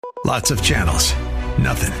Lots of channels,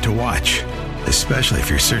 nothing to watch, especially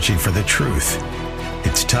if you're searching for the truth.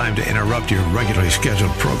 It's time to interrupt your regularly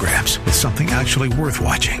scheduled programs with something actually worth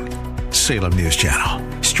watching. Salem News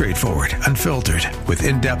Channel. Straightforward, unfiltered, with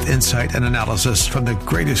in-depth insight and analysis from the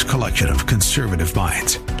greatest collection of conservative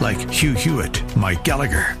minds like Hugh Hewitt, Mike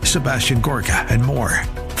Gallagher, Sebastian Gorka, and more.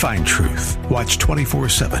 Find truth. Watch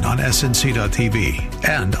 24/7 on snc.tv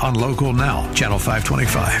and on Local Now, Channel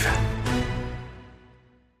 525.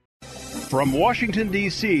 From Washington,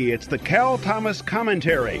 D.C., it's the Cal Thomas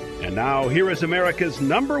Commentary. And now, here is America's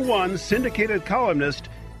 #1 syndicated columnist,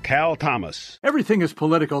 Cal Thomas. Everything is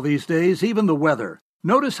political these days, even the weather.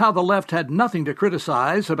 Notice how the left had nothing to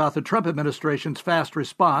criticize about the Trump administration's fast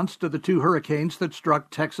response to the 2 hurricanes that struck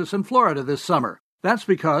Texas and Florida this summer. That's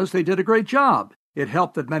because they did a great job. It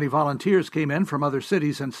helped that many volunteers came in from other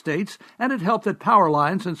cities and states, and it helped that power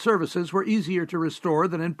lines and services were easier to restore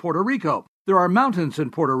than in Puerto Rico. There are mountains in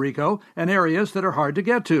Puerto Rico and areas that are hard to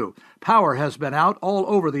get to. Power has been out all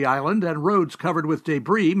over the island and roads covered with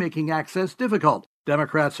debris, making access difficult.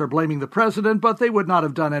 Democrats are blaming the president, but they would not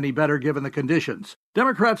have done any better given the conditions.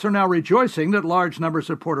 Democrats are now rejoicing that large numbers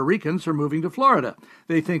of Puerto Ricans are moving to Florida.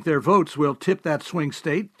 They think their votes will tip that swing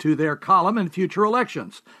state to their column in future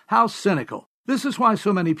elections. How cynical. This is why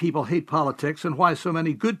so many people hate politics and why so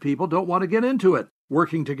many good people don't want to get into it.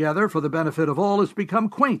 Working together for the benefit of all has become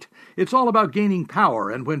quaint. It's all about gaining power,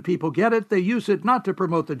 and when people get it, they use it not to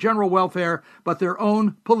promote the general welfare, but their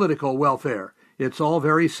own political welfare. It's all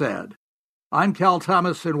very sad. I'm Cal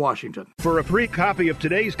Thomas in Washington. For a free copy of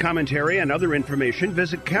today's commentary and other information,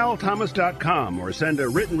 visit calthomas.com or send a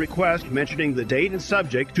written request mentioning the date and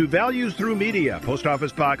subject to Values Through Media, Post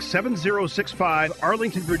Office Box 7065,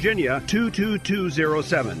 Arlington, Virginia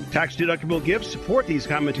 22207. Tax-deductible gifts support these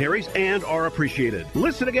commentaries and are appreciated.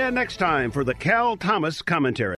 Listen again next time for the Cal Thomas Commentary.